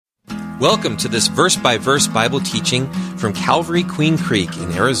Welcome to this verse-by-verse Bible teaching from Calvary Queen Creek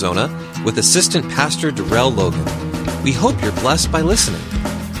in Arizona with Assistant Pastor Darrell Logan. We hope you're blessed by listening.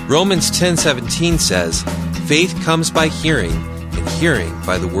 Romans 10:17 says, "Faith comes by hearing, and hearing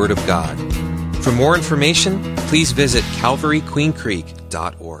by the Word of God." For more information, please visit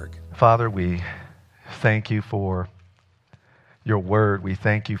calvaryqueencreek.org. Father, we thank you for your Word. We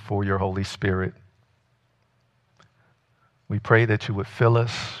thank you for your Holy Spirit. We pray that you would fill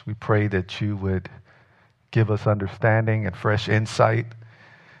us. We pray that you would give us understanding and fresh insight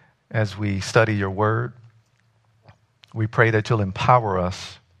as we study your word. We pray that you'll empower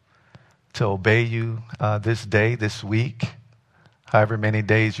us to obey you this day, this week, however many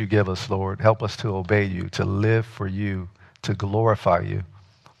days you give us, Lord. Help us to obey you, to live for you, to glorify you.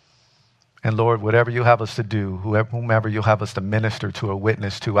 And Lord, whatever you have us to do, whomever you have us to minister to or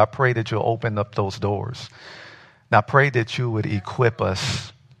witness to, I pray that you'll open up those doors. Now, I pray that you would equip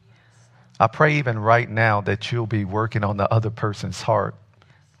us. I pray even right now that you'll be working on the other person's heart,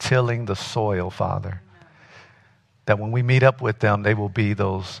 tilling the soil, Father. That when we meet up with them, they will be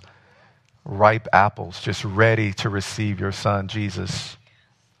those ripe apples, just ready to receive your Son, Jesus.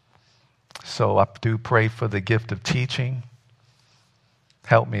 So I do pray for the gift of teaching.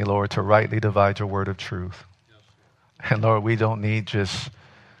 Help me, Lord, to rightly divide your word of truth. And Lord, we don't need just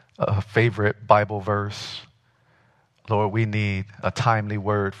a favorite Bible verse. Lord, we need a timely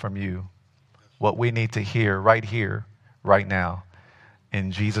word from you. What we need to hear, right now.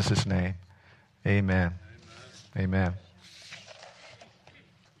 In Jesus' name, amen. Amen.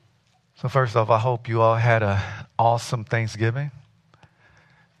 So first off, I hope you all had an awesome Thanksgiving.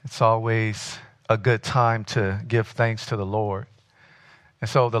 It's always a good time to give thanks to the Lord. And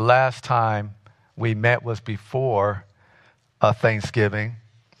so the last time we met was before Thanksgiving.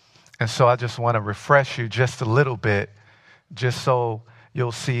 And so I just want to refresh you just a little bit, just so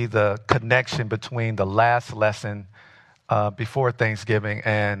you'll see the connection between the last lesson before Thanksgiving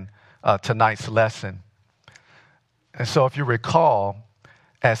and tonight's lesson. And so if you recall,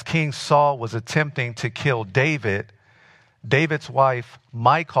 as King Saul was attempting to kill David, David's wife,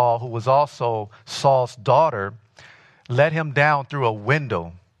 Michal, who was also Saul's daughter, let him down through a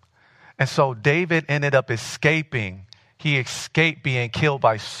window. And so David ended up escaping. He escaped being killed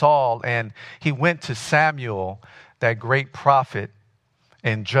by Saul, and he went to Samuel, that great prophet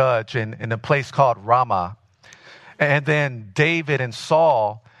and judge in a place called Ramah. And then David and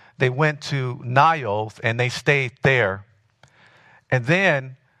Saul, they went to Naioth, and they stayed there. And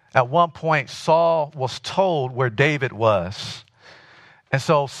then at one point, Saul was told where David was. And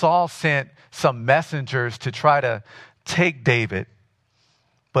so Saul sent some messengers to try to take David.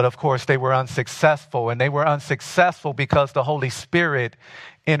 But of course, they were unsuccessful. And they were unsuccessful because the Holy Spirit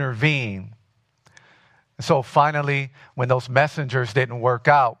intervened. And so finally, when those messengers didn't work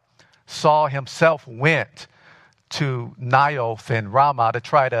out, Saul himself went to Naioth and Ramah to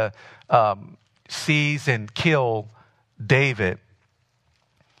try to seize and kill David.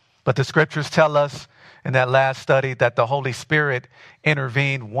 But the scriptures tell us in that last study that the Holy Spirit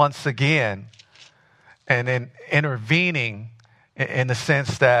intervened once again. And in intervening, in the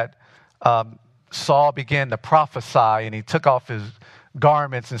sense that Saul began to prophesy, and he took off his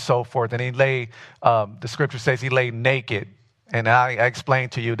garments and so forth, and he lay, the scripture says he lay naked. And I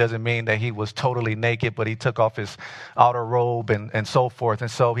explained to you, it doesn't mean that he was totally naked, but he took off his outer robe and so forth. And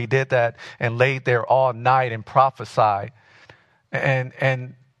so he did that and laid there all night and prophesied.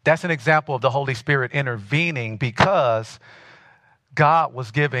 And that's an example of the Holy Spirit intervening, because God was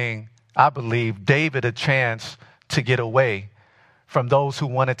giving, I believe, David a chance to get away from those who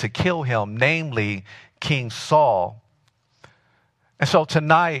wanted to kill him, namely King Saul. And so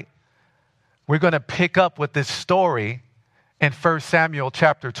tonight, we're going to pick up with this story in 1 Samuel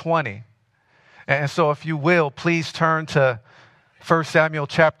chapter 20. And so if you will, please turn to 1 Samuel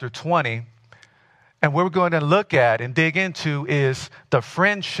chapter 20. And what we're going to look at and dig into is the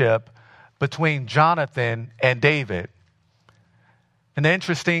friendship between Jonathan and David. And the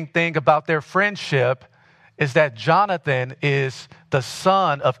interesting thing about their friendship is that Jonathan is the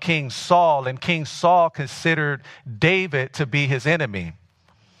son of King Saul, and King Saul considered David to be his enemy.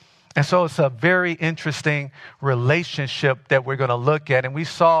 And so it's a very interesting relationship that we're going to look at. And we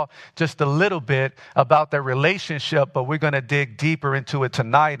saw just a little bit about their relationship, but we're going to dig deeper into it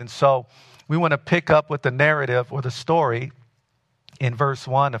tonight. And so we want to pick up with the narrative or the story in verse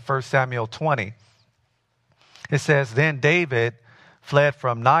 1 of 1 Samuel 20. It says, "Then David fled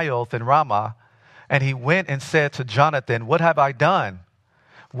from Naioth and Ramah, and he went and said to Jonathan, 'What have I done?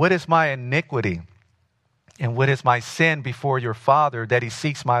 What is my iniquity? And what is my sin before your father that he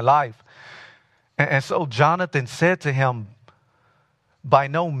seeks my life?' And so Jonathan said to him, by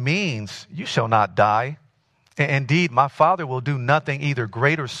no means, you shall not die. Indeed, my Father will do nothing either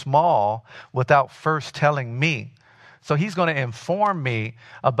great or small without first telling me. So he's going to inform me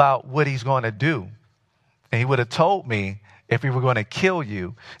about what he's going to do. And he would have told me if he were going to kill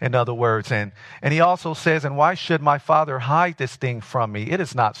you, in other words. And he also says, and why should my Father hide this thing from me? It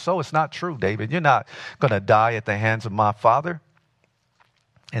is not so. It's not true, David. You're not going to die at the hands of my Father.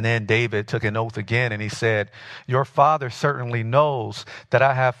 And then David took an oath again and he said, your Father certainly knows that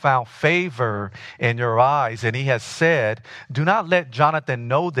I have found favor in your eyes. And he has said, do not let Jonathan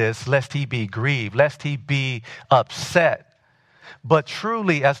know this, lest he be grieved, lest he be upset. But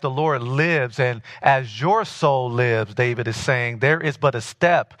truly, as the Lord lives and as your soul lives, David is saying, there is but a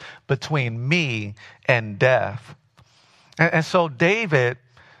step between me and death. And so David,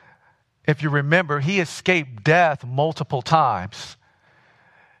 if you remember, he escaped death multiple times.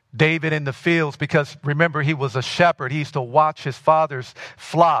 David in the fields, because remember, he was a shepherd. He used to watch his father's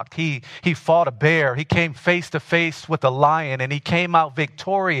flock. He fought a bear. He came face to face with a lion, and he came out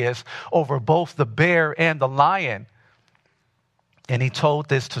victorious over both the bear and the lion. And he told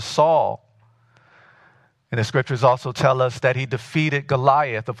this to Saul. And the scriptures also tell us that he defeated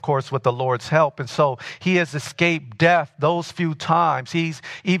Goliath, of course, with the Lord's help. And so he has escaped death those few times. He's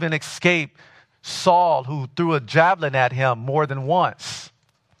even escaped Saul, who threw a javelin at him more than once.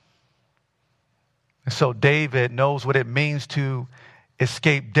 And so David knows what it means to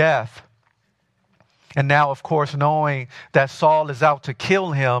escape death. And now, of course, knowing that Saul is out to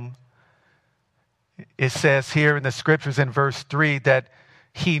kill him, it says here in the scriptures in verse 3 that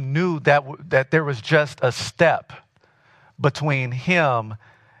he knew that there was just a step between him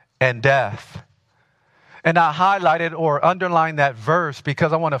and death. And I highlighted or underlined that verse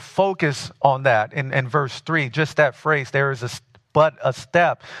because I want to focus on that in verse 3, just that phrase, there is but a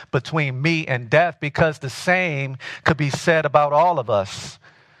step between me and death, because the same could be said about all of us.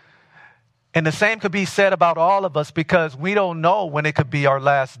 And the same could be said about all of us because we don't know when it could be our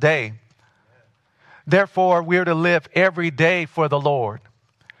last day. Therefore, we're to live every day for the Lord.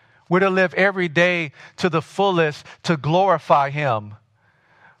 We're to live every day to the fullest to glorify Him.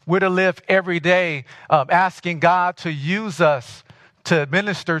 We're to live every day asking God to use us to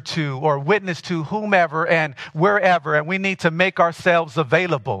minister to or witness to whomever and wherever, and we need to make ourselves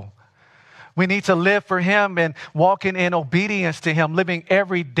available. We need to live for Him and walking in obedience to Him, living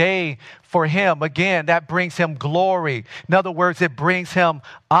every day for Him. Again, that brings Him glory. In other words, it brings Him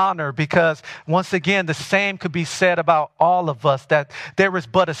honor, because once again, the same could be said about all of us, that there is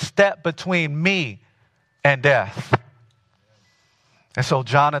but a step between me and death. And so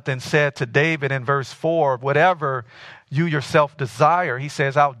Jonathan said to David in verse 4, whatever you yourself desire, he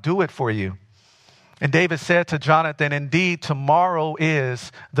says, I'll do it for you. And David said to Jonathan, indeed, tomorrow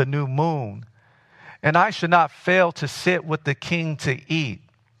is the new moon, and I should not fail to sit with the king to eat.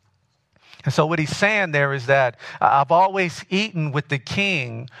 And so what he's saying there is that I've always eaten with the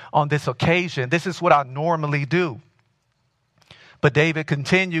king on this occasion. This is what I normally do. But David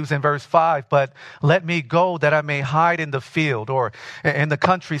continues in verse 5, but let me go that I may hide in the field or in the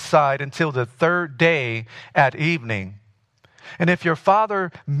countryside until the third day at evening. And if your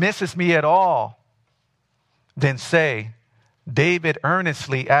father misses me at all, then say, David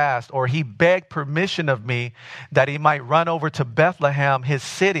earnestly asked, or he begged permission of me that he might run over to Bethlehem, his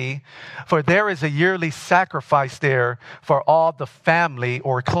city, for there is a yearly sacrifice there for all the family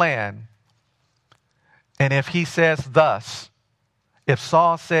or clan. And if he says thus, if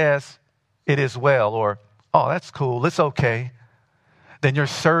Saul says it is well, or, oh, that's cool, it's okay, then your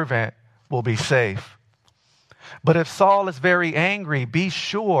servant will be safe. But if Saul is very angry, be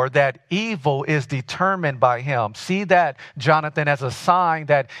sure that evil is determined by him. See that, Jonathan, as a sign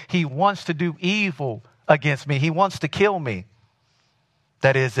that he wants to do evil against me. He wants to kill me.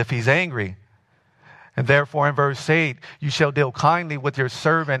 That is, if he's angry. And therefore, in verse 8, you shall deal kindly with your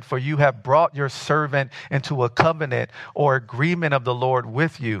servant, for you have brought your servant into a covenant or agreement of the Lord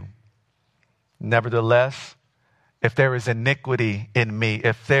with you. Nevertheless, if there is iniquity in me,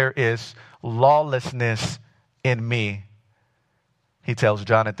 if there is lawlessness in me, he tells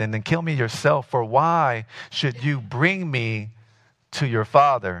Jonathan, then kill me yourself, for why should you bring me to your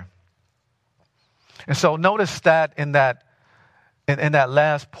father? And so notice that in that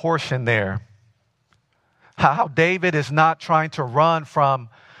last portion there, how David is not trying to run from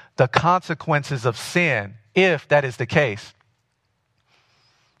the consequences of sin, if that is the case.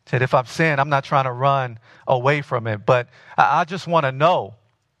 He said, if I've sinned, I'm not trying to run away from it, but I just want to know,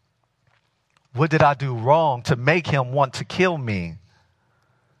 what did I do wrong to make him want to kill me?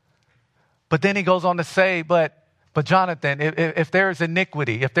 But then he goes on to say, but But Jonathan, if there's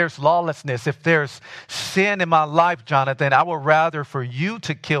iniquity, if there's lawlessness, if there's sin in my life, Jonathan, I would rather for you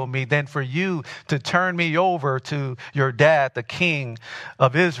to kill me than for you to turn me over to your dad, the king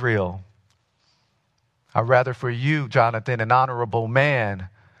of Israel. I'd rather for you, Jonathan, an honorable man,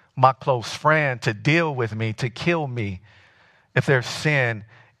 my close friend, to deal with me, to kill me if there's sin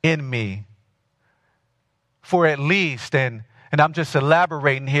in me. For at least, and I'm just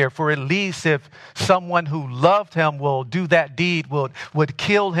elaborating here, for at least if someone who loved him will do that deed, would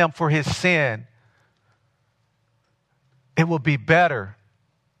kill him for his sin, it will be better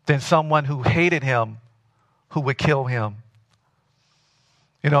than someone who hated him who would kill him.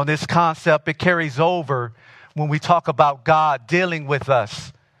 You know, this concept, it carries over when we talk about God dealing with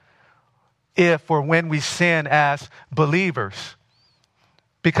us if or when we sin as believers.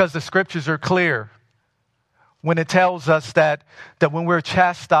 Because the scriptures are clear when it tells us that when we're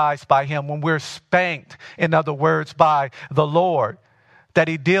chastised by him, when we're spanked, in other words, by the Lord, that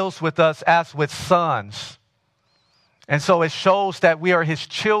he deals with us as with sons. And so it shows that we are his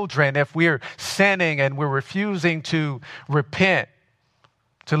children if we're sinning and we're refusing to repent,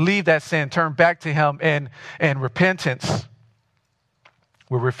 to leave that sin, turn back to him in repentance.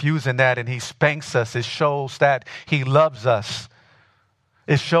 We're refusing that and he spanks us. It shows that he loves us.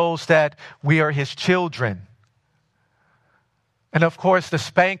 It shows that we are his children. And of course, the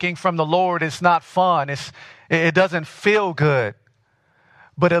spanking from the Lord is not fun. It doesn't feel good.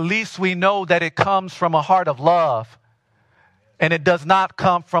 But at least we know that it comes from a heart of love. And it does not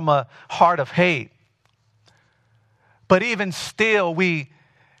come from a heart of hate. But even still,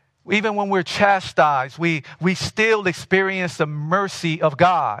 even when we're chastised, we still experience the mercy of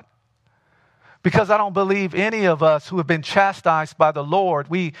God. Because I don't believe any of us who have been chastised by the Lord,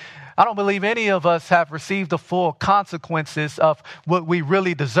 I don't believe any of us have received the full consequences of what we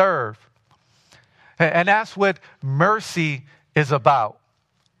really deserve. And that's what mercy is about.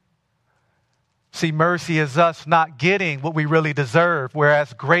 See, mercy is us not getting what we really deserve,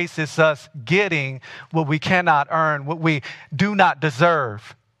 whereas grace is us getting what we cannot earn, what we do not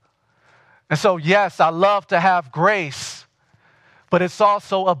deserve. And so, yes, I love to have grace, but it's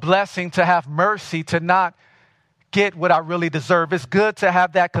also a blessing to have mercy, to not get what I really deserve. It's good to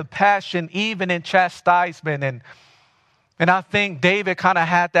have that compassion even in chastisement. And I think David kind of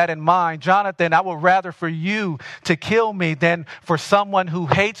had that in mind. Jonathan, I would rather for you to kill me than for someone who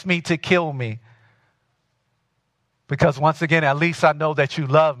hates me to kill me. Because once again, at least I know that you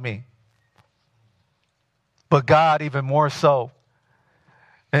love me. But God, even more so.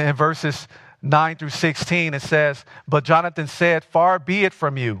 In verses 9 through 16, it says, "But Jonathan said, 'Far be it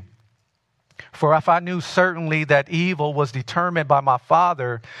from you. For if I knew certainly that evil was determined by my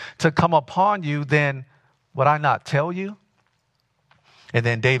father to come upon you, then would I not tell you?' And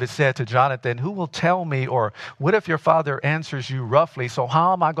then David said to Jonathan, 'Who will tell me? Or what if your father answers you roughly? So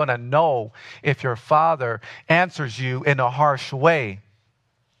how am I going to know if your father answers you in a harsh way?'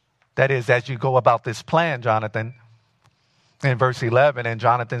 That is, as you go about this plan, Jonathan." In verse 11, "And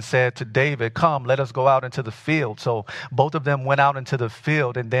Jonathan said to David, 'Come, let us go out into the field.' So both of them went out into the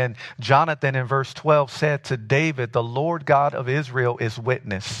field. And then Jonathan in verse 12 said to David, 'The Lord God of Israel is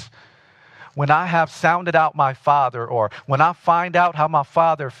witness. When I have sounded out my father, or when I find out how my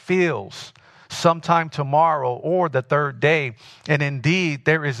father feels, sometime tomorrow or the third day, and indeed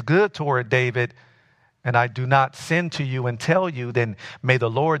there is good toward David, and I do not send to you and tell you, then may the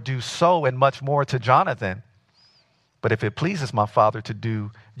Lord do so and much more to Jonathan. But if it pleases my father to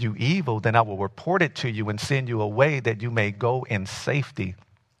do you evil, then I will report it to you and send you away that you may go in safety.'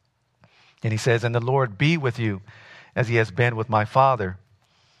 And he says, 'And the Lord be with you as he has been with my father.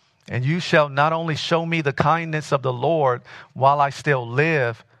 And you shall not only show me the kindness of the Lord while I still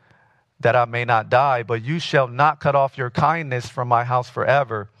live, that I may not die, but you shall not cut off your kindness from my house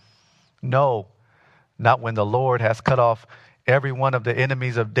forever. No, not when the Lord has cut off every one of the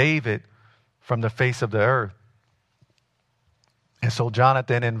enemies of David from the face of the earth.' And so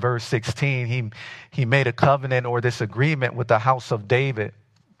Jonathan in verse 16, he made a covenant or this agreement with the house of David,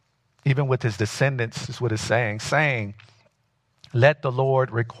 even with his descendants, is what it's saying, 'Let the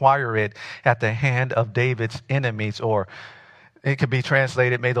Lord require it at the hand of David's enemies,' or it could be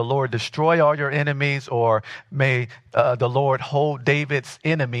translated, 'May the Lord destroy all your enemies,' or 'May the Lord hold David's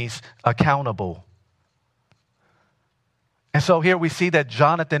enemies accountable.'" And so here we see that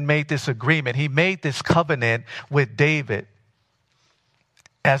Jonathan made this agreement. He made this covenant with David,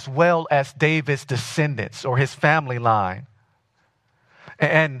 as well as David's descendants or his family line.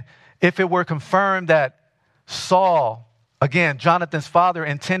 And if it were confirmed that Saul, again, Jonathan's father,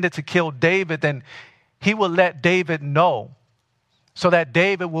 intended to kill David, then he would let David know so that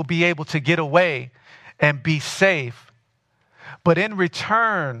David will be able to get away and be safe. But in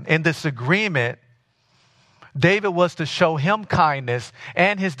return, in this agreement, David was to show him kindness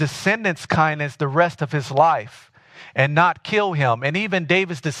and his descendants kindness the rest of his life and not kill him. And even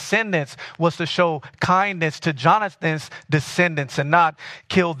David's descendants was to show kindness to Jonathan's descendants and not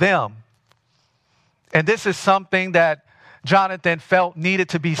kill them. And this is something that Jonathan felt needed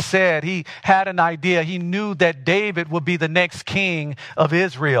to be said. He had an idea. He knew that David would be the next king of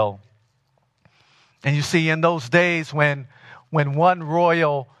Israel. And you see, in those days when one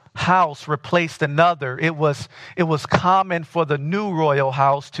royal house replaced another, it was common for the new royal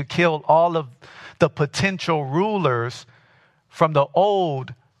house to kill all of the potential rulers from the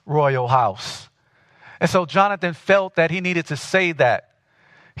old royal house. And so Jonathan felt that he needed to say that.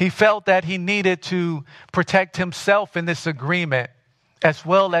 He felt that he needed to protect himself in this agreement, as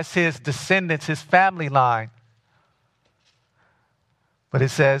well as his descendants, his family line. But it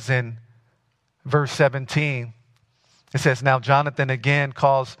says in verse 17, it says, now Jonathan again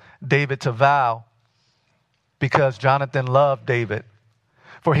calls David to vow, because Jonathan loved David,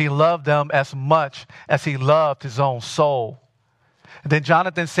 for he loved them as much as he loved his own soul. And then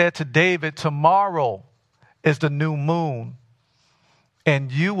Jonathan said to David, tomorrow is the new moon,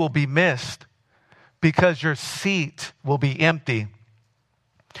 and you will be missed, because your seat will be empty.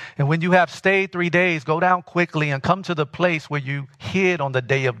 And when you have stayed 3 days, go down quickly and come to the place where you hid on the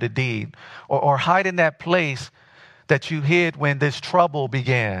day of the deed, or hide in that place that you hid when this trouble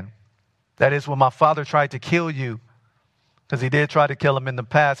began. That is when my father tried to kill you, because he did try to kill him in the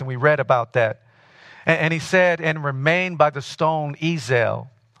past, and we read about that. And he said, and remain by the stone Ezel.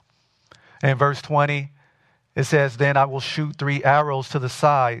 And in verse 20, it says, then I will shoot 3 arrows to the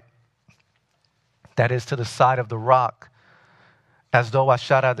side, that is to the side of the rock, as though I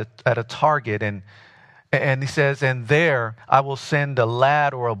shot at a target. And he says, and there I will send a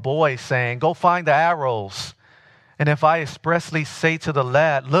lad or a boy saying, go find the arrows. And if I expressly say to the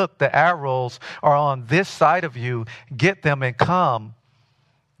lad, look, the arrows are on this side of you, get them and come,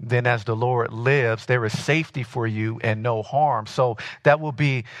 then as the Lord lives, there is safety for you and no harm. So that will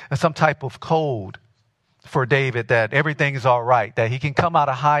be some type of code for David, that everything is all right, that he can come out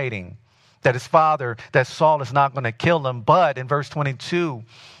of hiding, that his father, that Saul is not going to kill him. But in verse 22,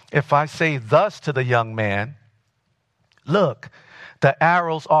 if I say thus to the young man, look, the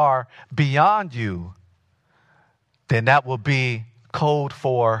arrows are beyond you, then that will be code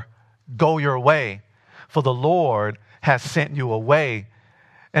for go your way, for the Lord has sent you away.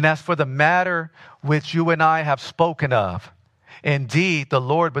 And as for the matter which you and I have spoken of, indeed the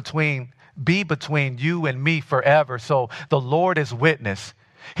Lord be between you and me forever. So the Lord is witness.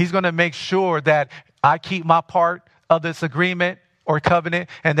 He's going to make sure that I keep my part of this agreement or covenant,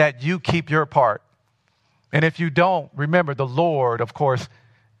 and that you keep your part. And if you don't, remember, the Lord, of course,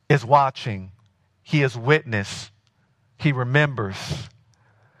 is watching. He is witness. He remembers.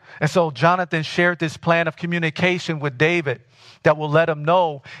 And so Jonathan shared this plan of communication with David that will let him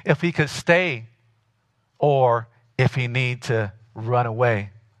know if he could stay or if he need to run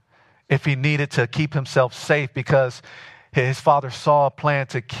away, if he needed to keep himself safe, because his father Saul planned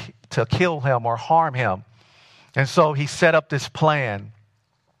to kill him or harm him. And so he set up this plan.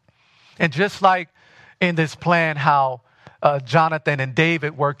 And just like in this plan, how Jonathan and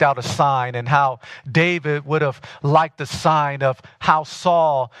David worked out a sign, and how David would have liked the sign of how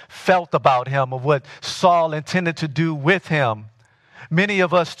Saul felt about him, of what Saul intended to do with him. Many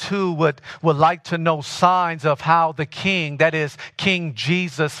of us too would like to know signs of how the King, that is King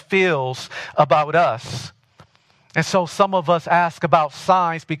Jesus, feels about us. And so some of us ask about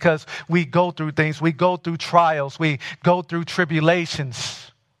signs because we go through things, we go through trials, we go through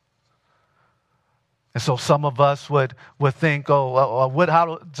tribulations. And so some of us would think,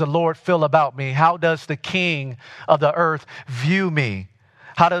 how does the Lord feel about me? How does the King of the earth view me?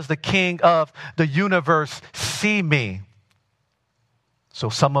 How does the King of the universe see me? So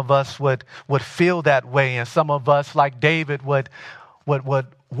some of us would feel that way, and some of us, like David, would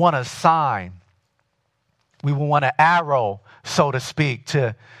want a sign. We would want an arrow, so to speak,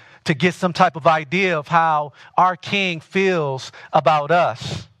 to get some type of idea of how our King feels about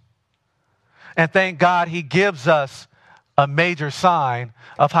us. And thank God he gives us a major sign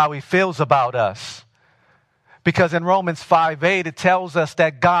of how he feels about us. Because in Romans 5:8, it tells us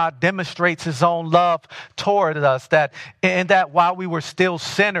that God demonstrates his own love toward us, that while we were still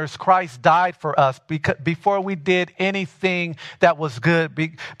sinners, Christ died for us before we did anything that was good,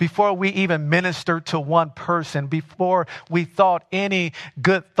 before we even ministered to one person, before we thought any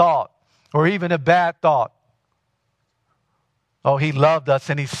good thought or even a bad thought. Oh, he loved us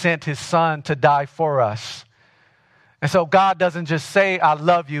and he sent his son to die for us. And so God doesn't just say, I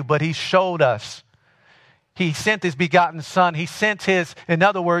love you, but he showed us. He sent his begotten son. He sent his, in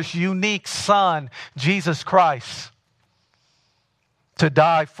other words, unique son, Jesus Christ, to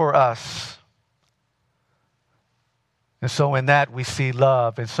die for us. And so in that we see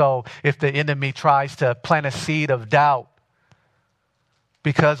love. And so if the enemy tries to plant a seed of doubt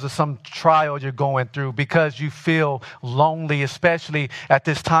because of some trial you're going through, because you feel lonely, especially at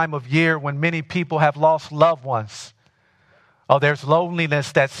this time of year when many people have lost loved ones, there's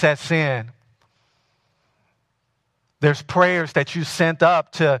loneliness that sets in. There's prayers that you sent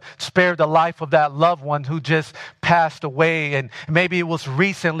up to spare the life of that loved one who just passed away. And maybe it was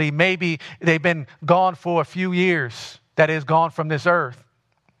recently. Maybe they've been gone for a few years. That is, gone from this earth.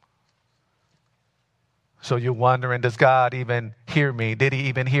 So you're wondering, does God even hear me? Did he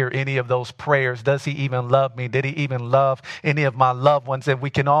even hear any of those prayers? Does he even love me? Did he even love any of my loved ones? And we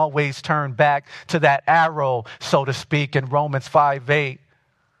can always turn back to that arrow, so to speak, in Romans 5:8.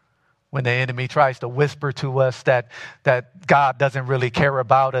 When the enemy tries to whisper to us that God doesn't really care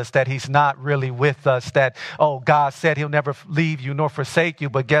about us, that he's not really with us, that, God said he'll never leave you nor forsake you.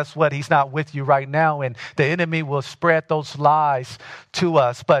 But guess what? He's not with you right now. And the enemy will spread those lies to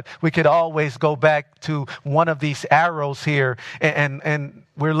us. But we could always go back to one of these arrows here. And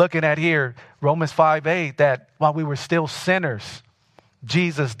we're looking at here, Romans 5:8, that while we were still sinners,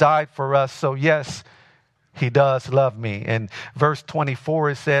 Jesus died for us. So yes, he does love me. In verse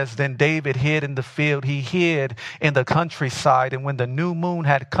 24, it says, then David hid in the field. He hid in the countryside. And when the new moon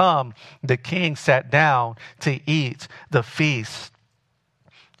had come, the king sat down to eat the feast.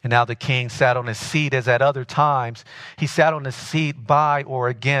 And now the king sat on his seat as at other times. He sat on his seat by or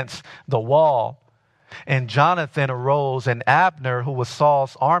against the wall. And Jonathan arose, and Abner, who was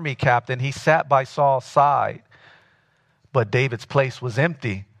Saul's army captain, he sat by Saul's side. But David's place was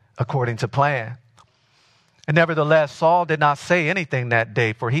empty, according to plan. And nevertheless, Saul did not say anything that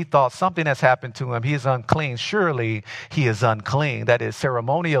day, for he thought something has happened to him. He is unclean. Surely he is unclean. That is,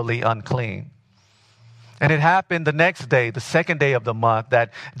 ceremonially unclean. And it happened the next day, the second day of the month,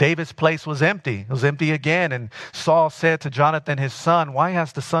 that David's place was empty. It was empty again. And Saul said to Jonathan, his son, why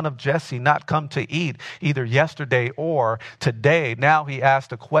has the son of Jesse not come to eat either yesterday or today? Now he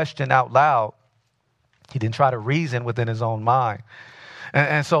asked a question out loud. He didn't try to reason within his own mind.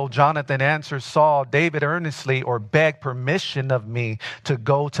 And so Jonathan answered Saul, David earnestly or begged permission of me to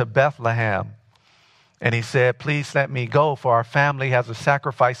go to Bethlehem. And he said, please let me go, for our family has a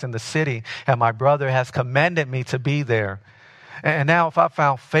sacrifice in the city, and my brother has commanded me to be there. And now if I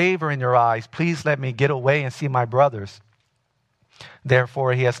found favor in your eyes, please let me get away and see my brothers.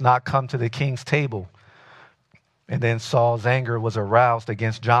 Therefore he has not come to the king's table. And then Saul's anger was aroused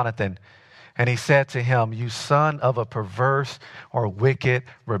against Jonathan. And he said to him, you son of a perverse or wicked,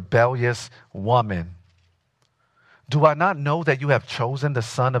 rebellious woman. Do I not know that you have chosen the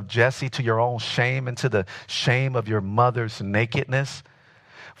son of Jesse to your own shame and to the shame of your mother's nakedness?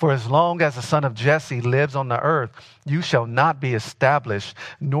 For as long as the son of Jesse lives on the earth, you shall not be established,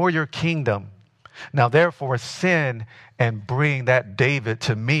 nor your kingdom. Now therefore sin and bring that David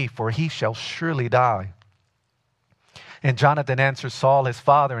to me, for he shall surely die. And Jonathan answered Saul, his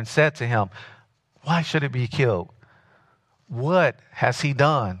father, and said to him, why should it be killed? What has he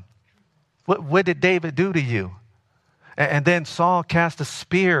done? What did David do to you? And then Saul cast a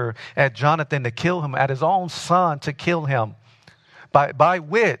spear at Jonathan to kill him, at his own son to kill him, by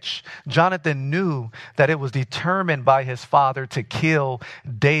which Jonathan knew that it was determined by his father to kill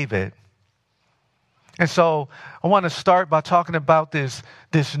David. And so I want to start by talking about this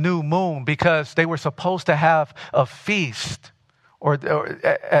new moon, because they were supposed to have a feast or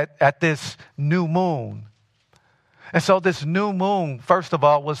at this new moon. And so this new moon, first of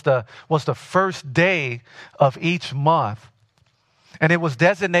all, was the first day of each month. And it was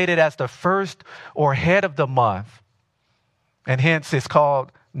designated as the first or head of the month. And hence it's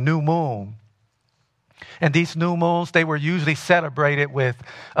called new moon. And these new moons, they were usually celebrated with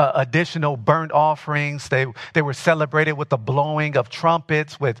additional burnt offerings. They were celebrated with the blowing of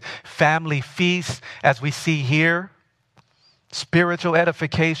trumpets, with family feasts, as we see here, spiritual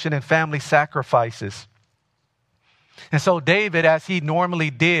edification and family sacrifices. And so David, as he normally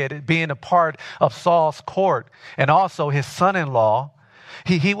did, being a part of Saul's court and also his son-in-law,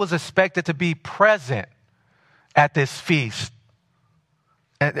 he was expected to be present at this feast.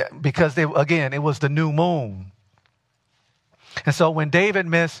 Because, it was the new moon. And so when David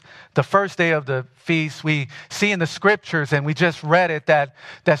missed the first day of the feast, we see in the scriptures, and we just read it, that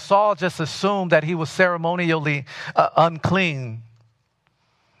Saul just assumed that he was ceremonially unclean.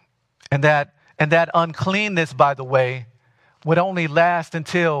 And that uncleanness, by the way, would only last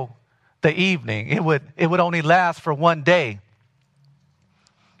until the evening. It would only last for one day.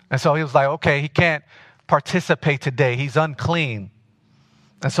 And so he was like, okay, he can't participate today. He's unclean.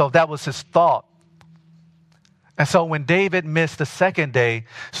 And so that was his thought. And so when David missed the second day,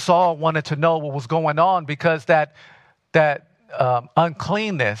 Saul wanted to know what was going on, because that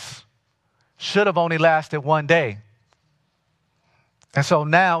uncleanness should have only lasted one day. And so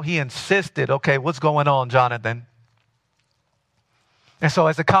now he insisted, okay, what's going on, Jonathan? And so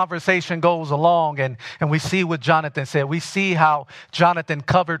as the conversation goes along and we see what Jonathan said, we see how Jonathan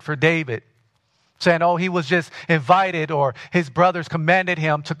covered for David, saying, oh, he was just invited, or his brothers commanded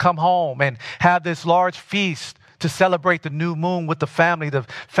him to come home and have this large feast to celebrate the new moon with the family. The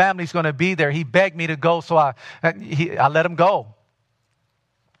family's going to be there. He begged me to go, so I let him go.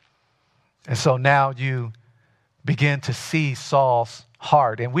 And so now you begin to see Saul's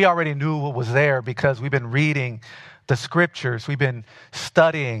heart. And we already knew what was there because we've been reading the scriptures. We've been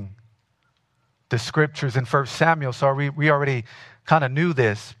studying the scriptures in 1 Samuel. So we already kind of knew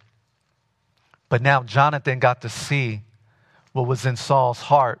this. But now Jonathan got to see what was in Saul's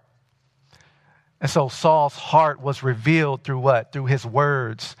heart. And so Saul's heart was revealed through what? Through his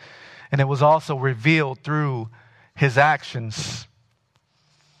words. And it was also revealed through his actions.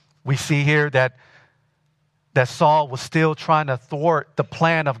 We see here that Saul was still trying to thwart the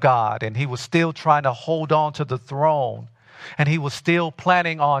plan of God, and he was still trying to hold on to the throne, and he was still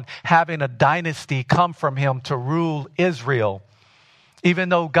planning on having a dynasty come from him to rule Israel. Even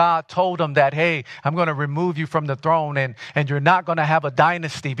though God told him that, hey, I'm going to remove you from the throne and you're not going to have a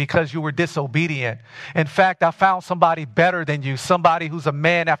dynasty because you were disobedient. In fact, I found somebody better than you, somebody who's a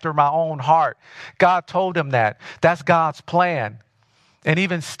man after my own heart. God told him that. That's God's plan. And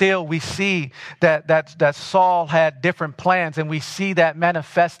even still, we see that Saul had different plans, and we see that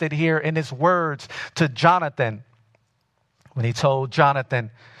manifested here in his words to Jonathan. When he told Jonathan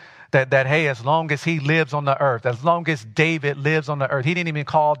that, hey, as long as he lives on the earth, as long as David lives on the earth, he didn't even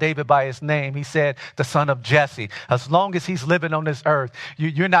call David by his name. He said the son of Jesse. As long as he's living on this earth,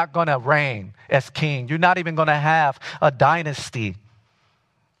 you're not going to reign as king. You're not even going to have a dynasty.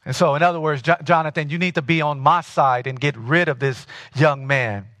 And so, in other words, Jonathan, you need to be on my side and get rid of this young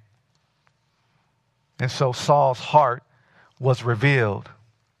man. And so Saul's heart was revealed.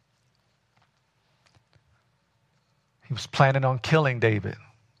 He was planning on killing David.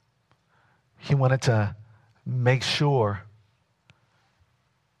 He wanted to make sure,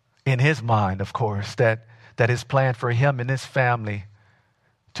 in his mind, of course, that his plan for him and his family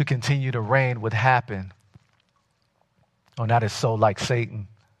to continue to reign would happen. Oh, that is so like Satan.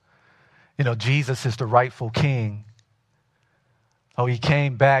 You know, Jesus is the rightful king. Oh, he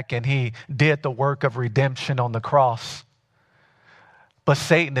came back and he did the work of redemption on the cross. But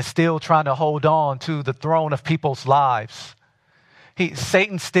Satan is still trying to hold on to the throne of people's lives.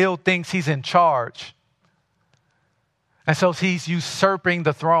 Satan still thinks he's in charge. And so he's usurping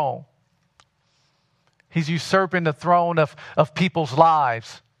the throne. He's usurping the throne of people's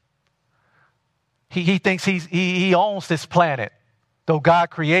lives. He thinks he owns this planet, though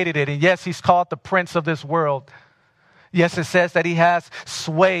God created it. And yes, he's called the prince of this world. Yes, it says that he has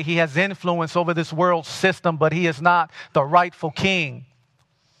sway, he has influence over this world system, but he is not the rightful king.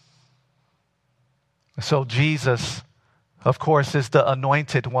 So Jesus, of course, is the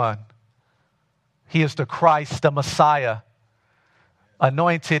anointed one. He is the Christ, the Messiah,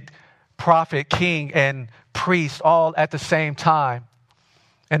 anointed prophet, king, and priest, all at the same time.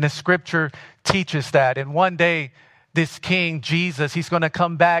 And the scripture teaches that. And one day, this king, Jesus, he's going to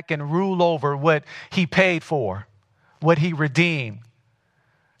come back and rule over what he paid for, what he redeemed.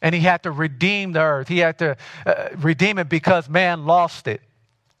 And he had to redeem the earth. He had to redeem it because man lost it.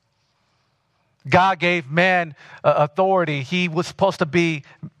 God gave man authority. He was supposed to be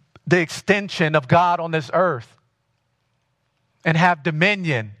the extension of God on this earth and have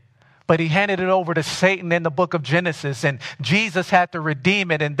dominion. But he handed it over to Satan in the book of Genesis, and Jesus had to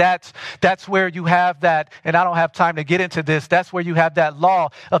redeem it. And that's where you have that, and I don't have time to get into this, that's where you have that law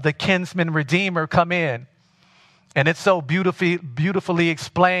of the kinsman redeemer come in. And it's so beautifully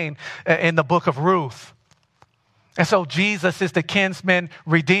explained in the book of Ruth. And so Jesus is the kinsman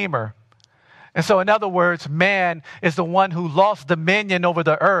redeemer. And so, in other words, man is the one who lost dominion over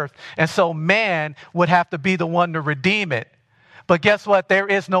the earth. And so man would have to be the one to redeem it. But guess what? There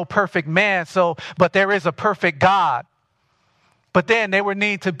is no perfect man, but there is a perfect God. But then there would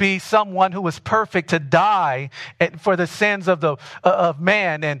need to be someone who was perfect to die for the sins of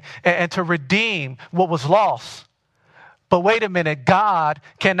man and to redeem what was lost. But wait a minute, God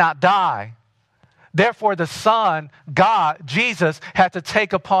cannot die. Therefore, the Son, God, Jesus, had to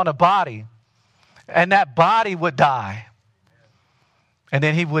take upon a body. And that body would die. And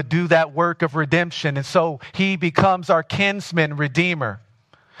then he would do that work of redemption. And so he becomes our kinsman redeemer.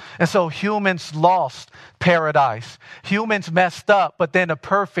 And so humans lost paradise. Humans messed up, but then a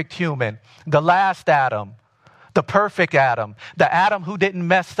perfect human, the last Adam, the perfect Adam, the Adam who didn't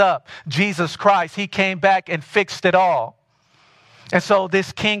mess up, Jesus Christ, he came back and fixed it all. And so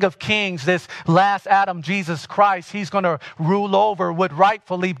this King of Kings, this last Adam, Jesus Christ, he's going to rule over what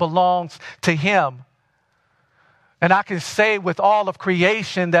rightfully belongs to him. And I can say with all of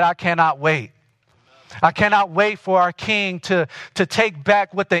creation that I cannot wait. I cannot wait for our King to take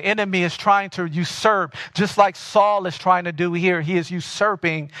back what the enemy is trying to usurp, just like Saul is trying to do here. He is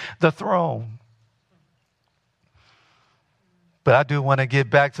usurping the throne. But I do want to get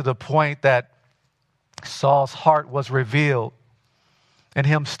back to the point that Saul's heart was revealed and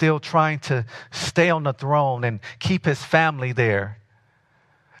him still trying to stay on the throne and keep his family there.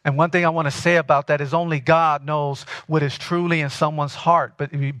 And one thing I want to say about that is only God knows what is truly in someone's heart,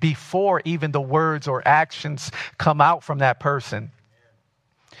 but before even the words or actions come out from that person.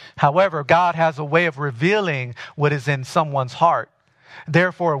 However, God has a way of revealing what is in someone's heart.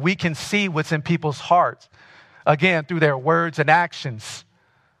 Therefore, we can see what's in people's hearts, again, through their words and actions.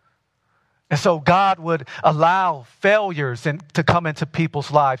 And so God would allow failures to come into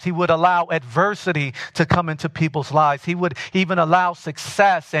people's lives. He would allow adversity to come into people's lives. He would even allow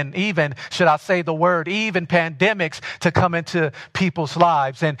success and even, should I say the word, even pandemics to come into people's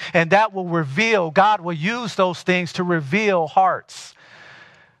lives. And that will reveal, God will use those things to reveal hearts.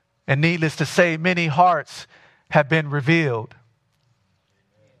 And needless to say, many hearts have been revealed.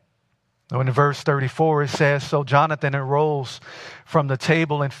 In verse 34, it says, "So Jonathan arose from the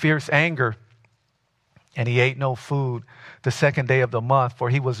table in fierce anger, and he ate no food the second day of the month, for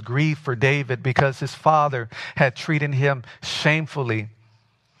he was grieved for David because his father had treated him shamefully."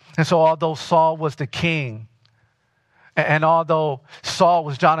 And so although Saul was the king, and although Saul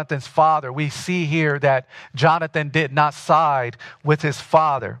was Jonathan's father, we see here that Jonathan did not side with his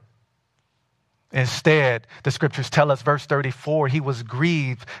father. Instead, the scriptures tell us, verse 34, he was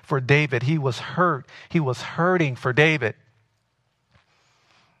grieved for David. He was hurt. He was hurting for David.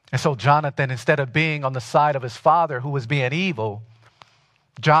 And so Jonathan, instead of being on the side of his father who was being evil,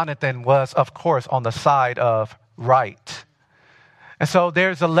 Jonathan was, of course, on the side of right. And so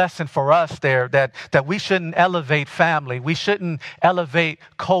there's a lesson for us there that we shouldn't elevate family. We shouldn't elevate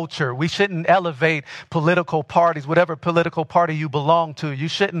culture. We shouldn't elevate political parties, whatever political party you belong to. You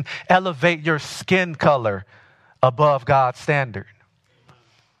shouldn't elevate your skin color above God's standard.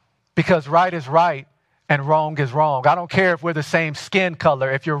 Because right is right and wrong is wrong. I don't care if we're the same skin color.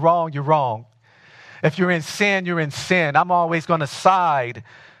 If you're wrong, you're wrong. If you're in sin, you're in sin. I'm always going to side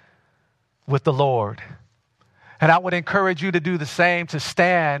with the Lord. And I would encourage you to do the same, to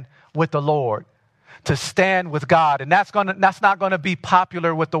stand with the Lord, to stand with God. And that's not going to be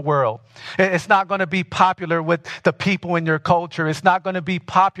popular with the world. It's not going to be popular with the people in your culture. It's not going to be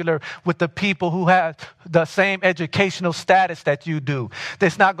popular with the people who have the same educational status that you do.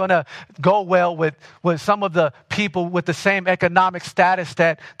 It's not going to go well with some of the people with the same economic status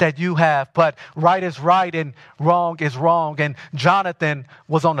that you have. But right is right and wrong is wrong. And Jonathan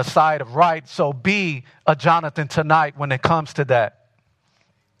was on the side of right. So be a Jonathan tonight when it comes to that.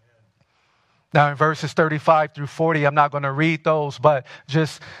 Now, in verses 35 through 40, I'm not going to read those, but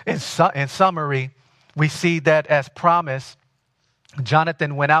just in summary, we see that as promised,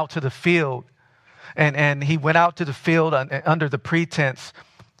 Jonathan went out to the field, and he went out to the field under the pretense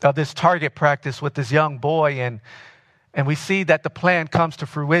of this target practice with this young boy, and we see that the plan comes to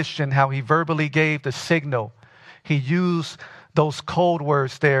fruition, how he verbally gave the signal. He used those code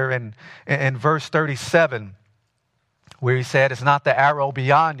words there in verse 37, where he said, "It's not the arrow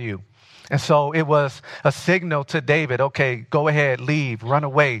beyond you." And so it was a signal to David, okay, go ahead, leave, run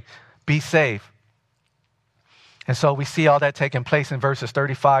away, be safe. And so we see all that taking place in verses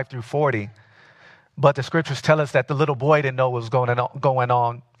 35 through 40. But the scriptures tell us that the little boy didn't know what was going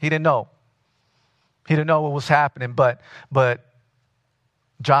on. He didn't know. He didn't know what was happening. But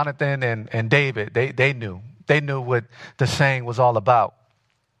Jonathan and David, they knew. They knew what the saying was all about.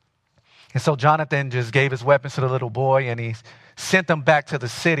 And so Jonathan just gave his weapons to the little boy and he sent them back to the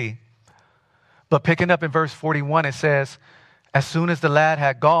city. But picking up in verse 41, it says, "As soon as the lad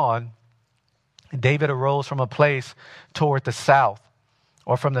had gone, David arose from a place toward the south,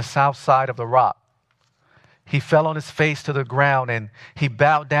 or from the south side of the rock. He fell on his face to the ground and he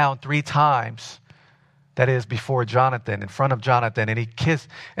bowed down 3 times, that is, before Jonathan, in front of Jonathan,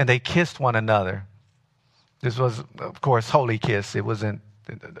 and they kissed one another." This was, of course, holy kiss. It wasn't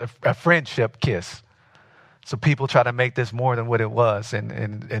a friendship kiss. So people try to make this more than what it was, and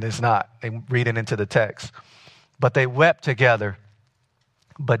it's not. They read it into the text. But they wept together,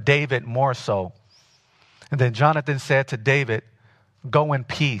 but David more so. And then Jonathan said to David, Go in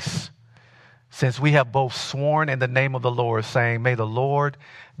peace, since we have both sworn in the name of the Lord, saying, may the Lord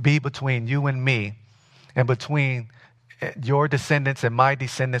be between you and me, and between your descendants and my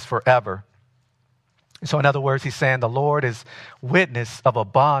descendants forever. So in other words, he's saying the Lord is witness of a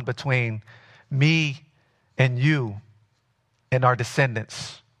bond between me and you and our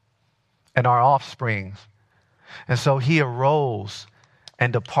descendants and our offsprings. And so he arose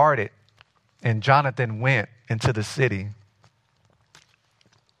and departed, and Jonathan went into the city.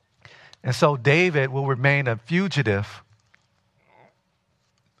 And so David will remain a fugitive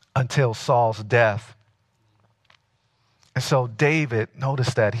until Saul's death. And so David,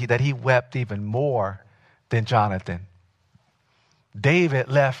 notice that he wept even more than Jonathan. David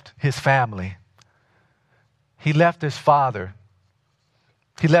left his family. He left his father.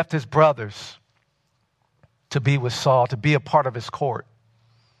 He left his brothers to be with Saul, to be a part of his court.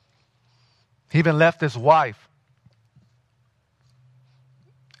 He even left his wife.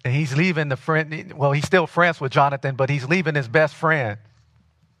 And he's leaving the friend, well, he's still friends with Jonathan, but he's leaving his best friend.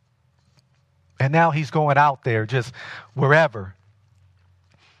 And now he's going out there just wherever.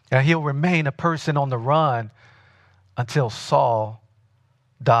 And he'll remain a person on the run until Saul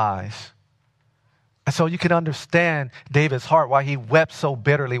dies. And so you can understand David's heart, why he wept so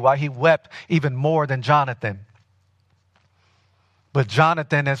bitterly, why he wept even more than Jonathan. But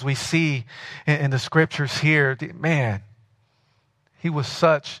Jonathan, as we see in the scriptures here, man, he was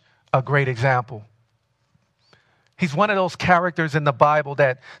such a great example. He's one of those characters in the Bible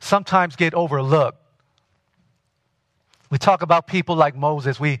that sometimes get overlooked. We talk about people like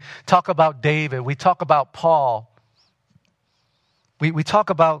Moses. We talk about David. We talk about Paul. We talk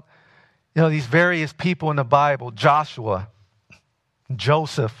about, these various people in the Bible, Joshua,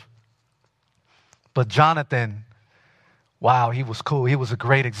 Joseph. But Jonathan, wow, he was cool. He was a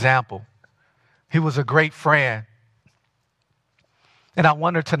great example. He was a great friend. And I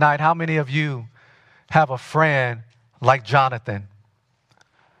wonder tonight, how many of you have a friend like Jonathan?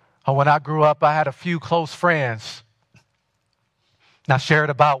 Or when I grew up, I had a few close friends. And I shared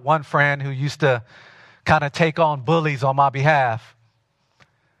about one friend who used to kind of take on bullies on my behalf.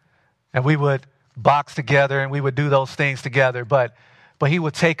 And we would box together and we would do those things together. But he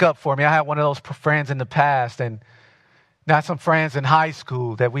would take up for me. I had one of those friends in the past, and now some friends in high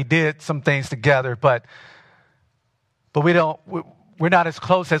school that we did some things together, but we're not as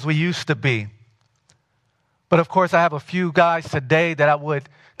close as we used to be. But of course, I have a few guys today that I would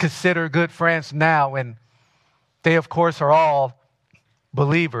consider good friends now, and they, of course, are all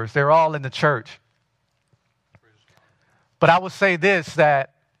believers. They're all in the church. But I would say this,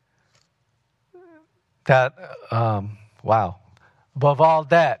 that above all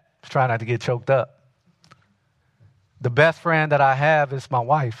that, try not to get choked up. The best friend that I have is my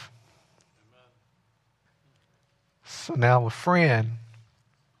wife. So now a friend,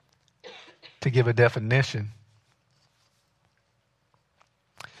 to give a definition,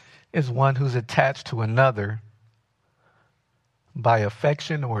 is one who's attached to another by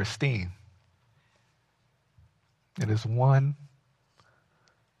affection or esteem. It is one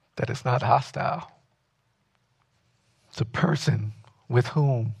that is not hostile. It's a person with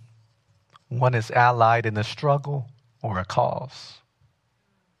whom one is allied in a struggle or a cause.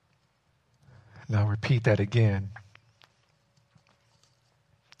 And I'll repeat that again.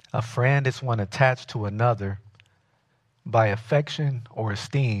 A friend is one attached to another by affection or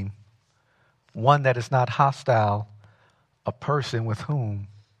esteem, one that is not hostile, a person with whom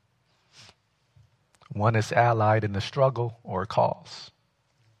one is allied in a struggle or a cause.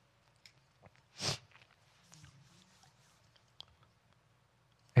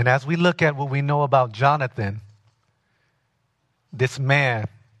 And as we look at what we know about Jonathan, this man,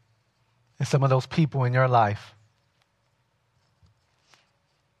 and some of those people in your life,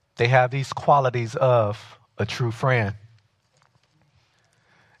 they have these qualities of a true friend.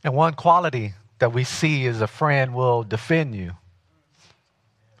 And one quality that we see is a friend will defend you.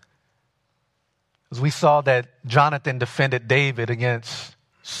 As we saw that Jonathan defended David against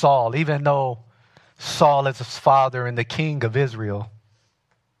Saul, even though Saul is his father and the king of Israel,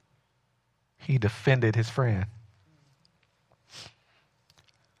 he defended his friend.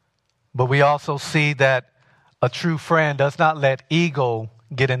 But we also see that a true friend does not let ego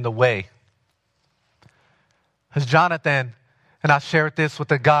get in the way. As Jonathan, and I shared this with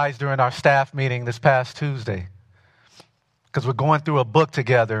the guys during our staff meeting this past Tuesday, because we're going through a book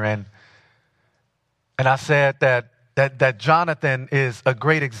together, and I said that Jonathan is a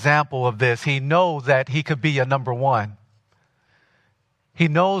great example of this. He knows that he could be a number one. He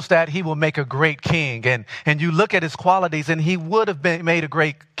knows that he will make a great king. And you look at his qualities, and he would have made a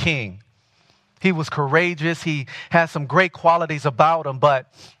great king. He was courageous. He had some great qualities about him,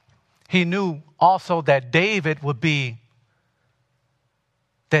 but he knew also that David would be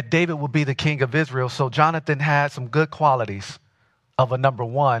the king of Israel. So Jonathan had some good qualities of a number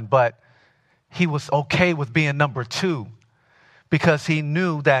one, but he was okay with being number two because he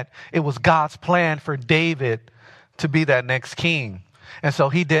knew that it was God's plan for David to be that next king. And so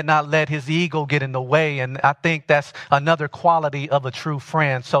he did not let his ego get in the way. And I think that's another quality of a true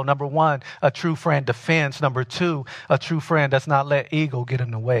friend. So number one, a true friend defends. Number two, a true friend does not let ego get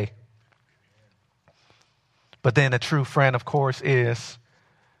in the way. But then a true friend, of course, is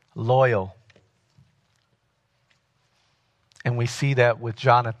loyal. And we see that with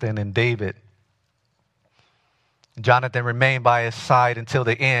Jonathan and David. Jonathan remained by his side until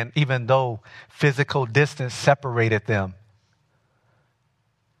the end, even though physical distance separated them.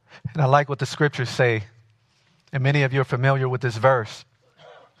 And I like what the scriptures say, and many of you are familiar with this verse,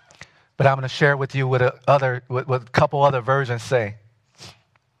 but I'm going to share it with you what a couple other versions say.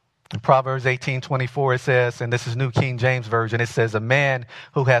 In Proverbs 18:24, it says, and this is New King James Version, it says, a man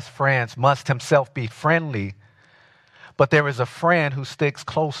who has friends must himself be friendly, but there is a friend who sticks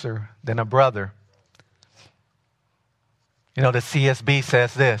closer than a brother. You know, the CSB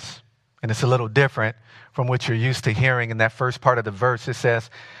says this, and it's a little different from what you're used to hearing in that first part of the verse. It says,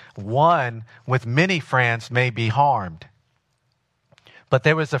 one with many friends may be harmed, but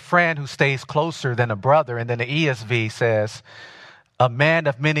there is a friend who stays closer than a brother. And then the ESV says, a man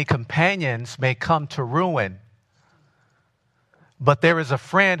of many companions may come to ruin, but there is a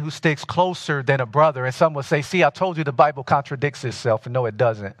friend who sticks closer than a brother. And some will say, see, I told you the Bible contradicts itself. And no, it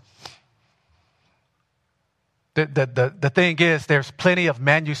doesn't. The thing is, there's plenty of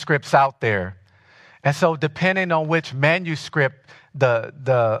manuscripts out there. And so depending on which manuscript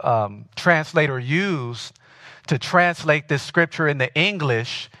the translator used to translate this scripture into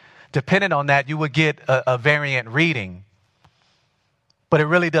English, depending on that, you would get a variant reading. But it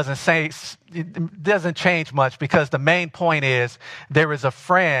really doesn't change much, because the main point is there is a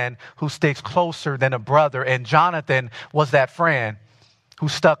friend who sticks closer than a brother. And Jonathan was that friend who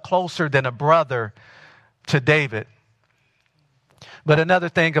stuck closer than a brother to David. But another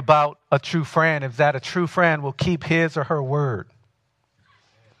thing about a true friend is that a true friend will keep his or her word.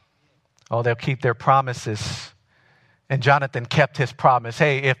 Oh, they'll keep their promises. And Jonathan kept his promise.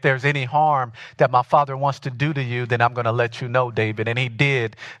 Hey, if there's any harm that my father wants to do to you, then I'm going to let you know, David. And he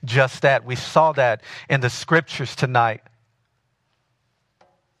did just that. We saw that in the scriptures tonight.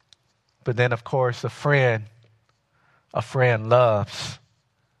 But then, of course, a friend loves.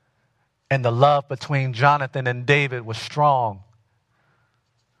 And the love between Jonathan and David was strong.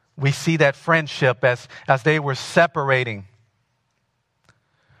 We see that friendship as they were separating.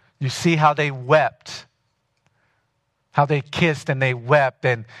 You see how they wept, how they kissed and they wept.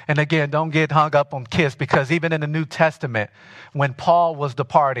 And again, don't get hung up on kiss, because even in the New Testament, when Paul was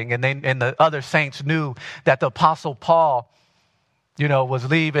departing and the other saints knew that the Apostle Paul, was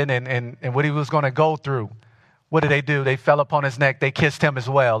leaving and what he was going to go through, what did they do? They fell upon his neck. They kissed him as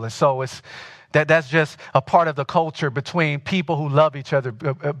well. And so that's just a part of the culture between people who love each other,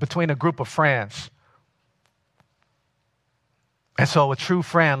 between a group of friends. And so a true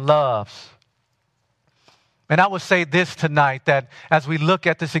friend loves. And I would say this tonight, that as we look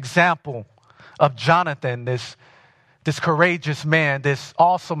at this example of Jonathan, this courageous man, this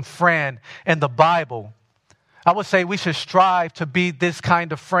awesome friend in the Bible, I would say we should strive to be this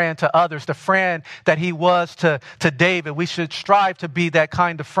kind of friend to others. The friend that he was to David, we should strive to be that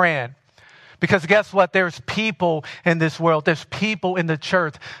kind of friend. Because guess what? There's people in this world. There's people in the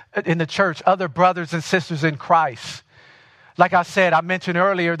church, other brothers and sisters in Christ. Like I said, I mentioned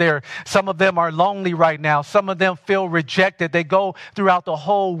earlier, some of them are lonely right now. Some of them feel rejected. They go throughout the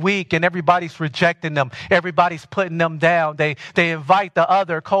whole week and everybody's rejecting them. Everybody's putting them down. They invite the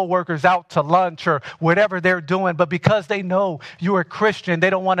other co-workers out to lunch or whatever they're doing. But because they know you're a Christian, they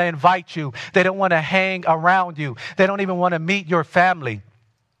don't want to invite you. They don't want to hang around you. They don't even want to meet your family.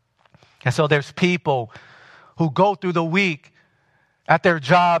 And so there's people who go through the week at their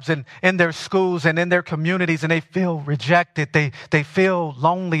jobs and in their schools and in their communities, and they feel rejected. They feel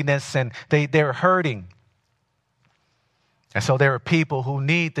loneliness, and they're hurting. And so there are people who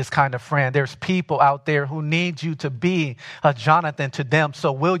need this kind of friend. There's people out there who need you to be a Jonathan to them.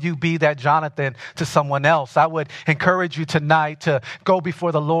 So will you be that Jonathan to someone else? I would encourage you tonight to go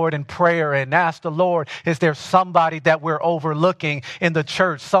before the Lord in prayer and ask the Lord, is there somebody that we're overlooking in the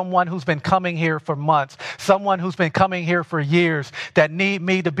church? Someone who's been coming here for months, someone who's been coming here for years, that need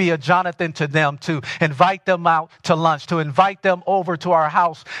me to be a Jonathan to them, to invite them out to lunch, to invite them over to our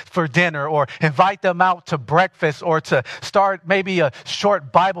house for dinner, or invite them out to breakfast, or to start start maybe a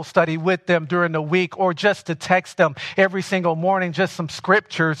short Bible study with them during the week, or just to text them every single morning, just some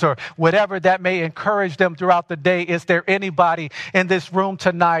scriptures or whatever that may encourage them throughout the day. Is there anybody in this room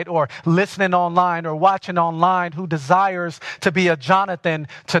tonight or listening online or watching online who desires to be a Jonathan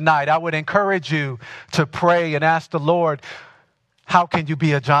tonight? I would encourage you to pray and ask the Lord, how can you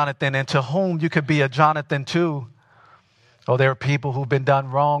be a Jonathan, and to whom you could be a Jonathan to? Oh, there are people who've been done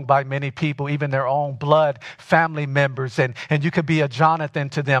wrong by many people, even their own blood family members, and you could be a Jonathan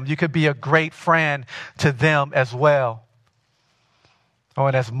to them. You could be a great friend to them as well. Oh,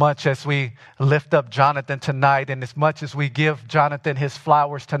 and as much as we lift up Jonathan tonight, and as much as we give Jonathan his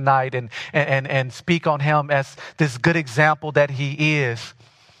flowers tonight and speak on him as this good example that he is,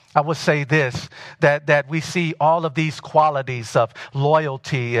 I would say this, that we see all of these qualities of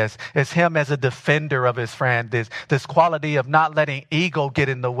loyalty as him as a defender of his friend, this quality of not letting ego get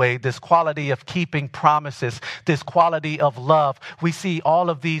in the way, this quality of keeping promises, this quality of love. We see all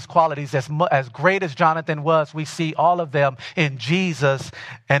of these qualities, as great as Jonathan was, we see all of them in Jesus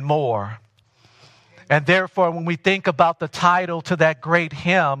and more. And therefore, when we think about the title to that great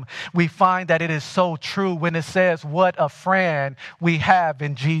hymn, we find that it is so true when it says, what a friend we have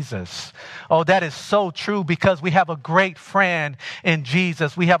in Jesus. Oh, that is so true, because we have a great friend in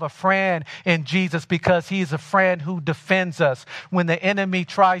Jesus. We have a friend in Jesus because he is a friend who defends us when the enemy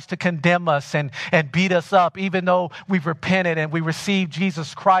tries to condemn us and beat us up, even though we've repented and we receive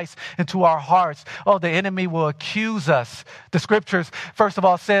Jesus Christ into our hearts. Oh, the enemy will accuse us. The scriptures, first of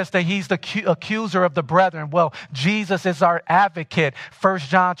all, says that he's the accuser of the brethren. Well, Jesus is our advocate. 1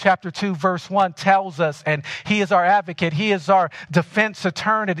 John chapter 2 verse 1 tells us, and he is our advocate. He is our defense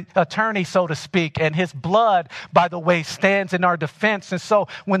attorney, so to speak, and his blood, by the way, stands in our defense. And so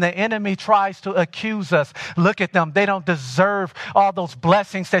when the enemy tries to accuse us, look at them. They don't deserve all those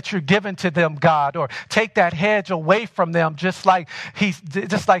blessings that you're giving to them, God, or take that hedge away from them, just like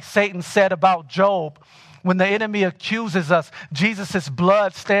Satan said about Job. When the enemy accuses us, Jesus'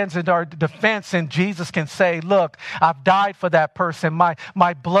 blood stands in our defense, and Jesus can say, look, I've died for that person. My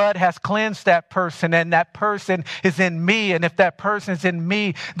blood has cleansed that person, and that person is in me. And if that person is in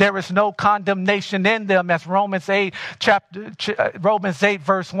me, there is no condemnation in them. As Romans 8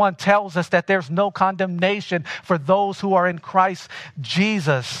 verse 1 tells us, that there's no condemnation for those who are in Christ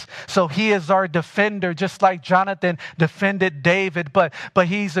Jesus. So he is our defender, just like Jonathan defended David. But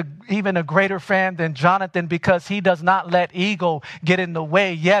he's even a greater fan than Jonathan, because he does not let ego get in the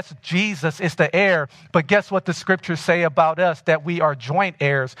way. Yes, Jesus is the heir, but guess what the scriptures say about us? That we are joint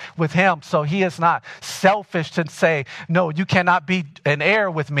heirs with him. So he is not selfish to say, no, you cannot be an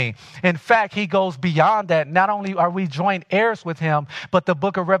heir with me. In fact, he goes beyond that. Not only are we joint heirs with him, but the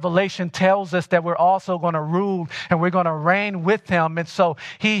book of Revelation tells us that we're also going to rule and we're going to reign with him. And so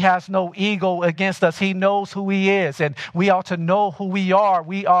he has no ego against us. He knows who he is, and we ought to know who we are.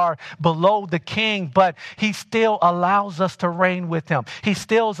 We are below the king, but he still allows us to reign with him. He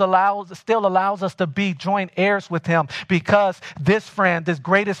still allows us to be joint heirs with him, because this friend, this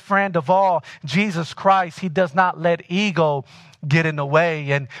greatest friend of all, Jesus Christ, he does not let ego get in the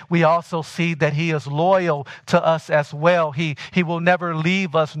way. And we also see that he is loyal to us as well. He will never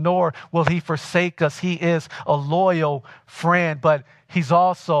leave us, nor will he forsake us. He is a loyal friend, but he's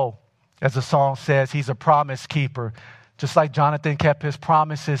also, as the song says, he's a promise keeper. Just like Jonathan kept his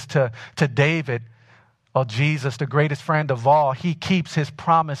promises to David, oh, Jesus, the greatest friend of all, he keeps his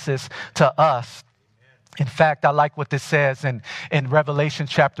promises to us. In fact, I like what this says in Revelation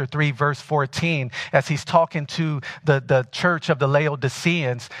chapter 3, verse 14, as he's talking to the church of the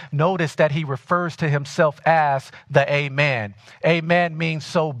Laodiceans. Notice that he refers to himself as the Amen. Amen means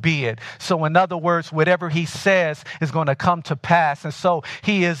so be it. So in other words, whatever he says is going to come to pass. And so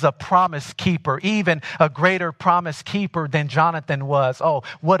he is a promise keeper, even a greater promise keeper than Jonathan was. Oh,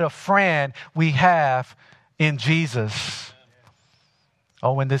 what a friend we have in Jesus.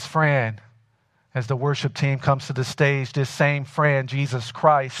 Oh, and this friend, as the worship team comes to the stage, this same friend, Jesus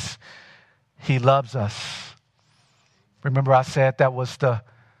Christ, he loves us. Remember, I said that was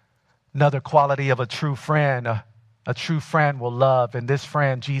another quality of a true friend. A true friend will love. And this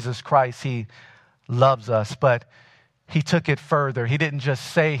friend, Jesus Christ, he loves us. But he took it further. He didn't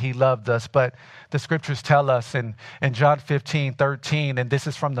just say he loved us, but the scriptures tell us in John 15:13, and this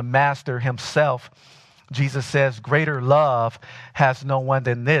is from the Master himself, Jesus says, greater love has no one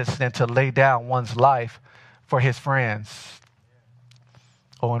than this, than to lay down one's life for his friends.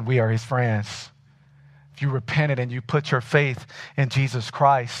 Oh, and we are his friends. If you repented and you put your faith in Jesus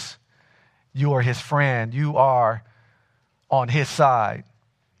Christ, you are his friend. You are on his side.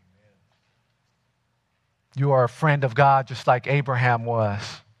 You are a friend of God, just like Abraham was.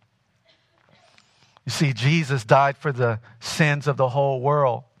 You see, Jesus died for the sins of the whole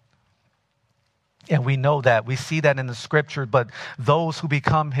world. And we know that. We see that in the scripture. But those who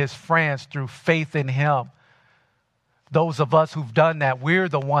become his friends through faith in him, those of us who've done that, we're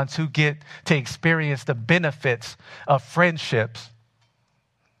the ones who get to experience the benefits of friendships,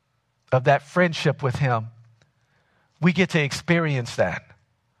 of that friendship with him. We get to experience that.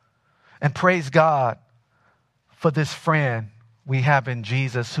 And praise God for this friend we have in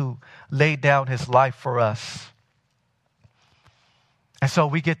Jesus who laid down his life for us. And so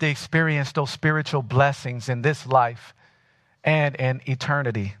we get to experience those spiritual blessings in this life and in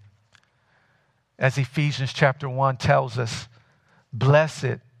eternity. As Ephesians chapter 1 tells us,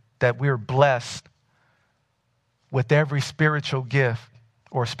 blessed that we're blessed with every spiritual gift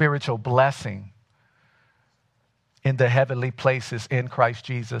or spiritual blessing in the heavenly places in Christ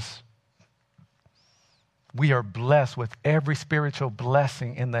Jesus. We are blessed with every spiritual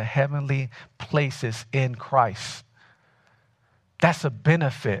blessing in the heavenly places in Christ. That's a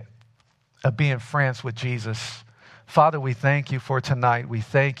benefit of being friends with Jesus. Father, we thank you for tonight. We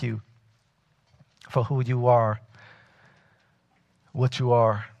thank you for who you are, what you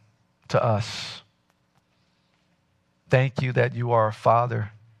are to us. Thank you that you are our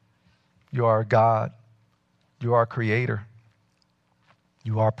Father, you are our God, you are our Creator,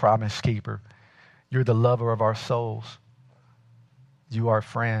 you are our promise keeper. You're the lover of our souls. You are a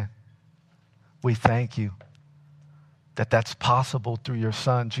friend. We thank you that that's possible through your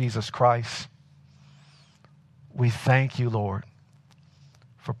Son, Jesus Christ. We thank you, Lord,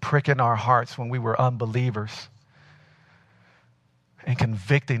 for pricking our hearts when we were unbelievers and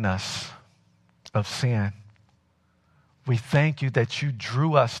convicting us of sin. We thank you that you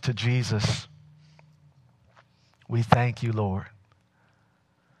drew us to Jesus. We thank you, Lord,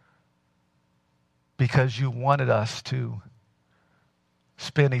 because you wanted us to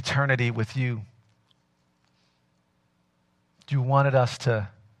spend eternity with you. You wanted us to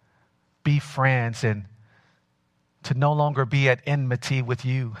be friends and to no longer be at enmity with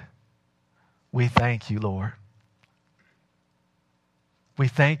you. We thank you, Lord. We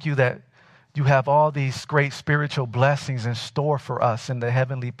thank you that you have all these great spiritual blessings in store for us in the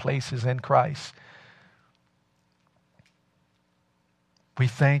heavenly places in Christ. We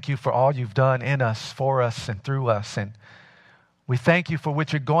thank you for all you've done in us, for us, and through us. And we thank you for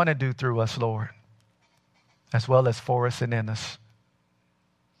what you're going to do through us, Lord, as well as for us and in us.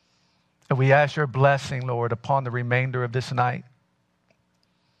 And we ask your blessing, Lord, upon the remainder of this night.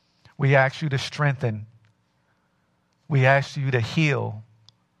 We ask you to strengthen. We ask you to heal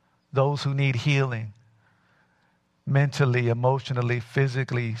those who need healing, mentally, emotionally,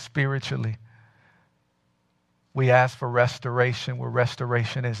 physically, spiritually. We ask for restoration where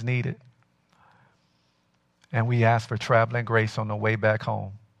restoration is needed. And we ask for traveling grace on the way back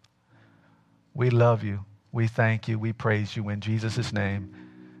home. We love you. We thank you. We praise you in Jesus' name.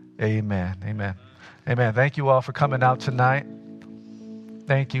 Amen. Amen. Amen. Thank you all for coming out tonight.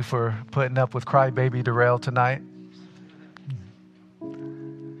 Thank you for putting up with Crybaby Darrell tonight.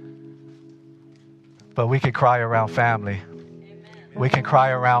 But we can cry around family. We can cry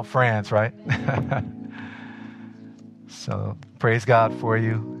around friends, right? So praise God for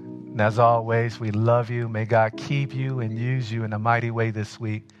you. And as always, we love you. May God keep you and use you in a mighty way this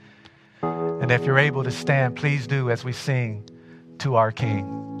week. And if you're able to stand, please do as we sing to our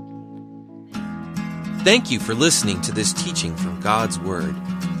King. Thank you for listening to this teaching from God's Word.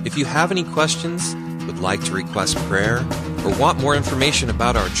 If you have any questions, would like to request prayer, or want more information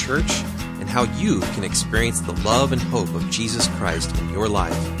about our church and how you can experience the love and hope of Jesus Christ in your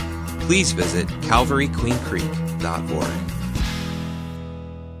life, please visit calvaryqueencreek.org.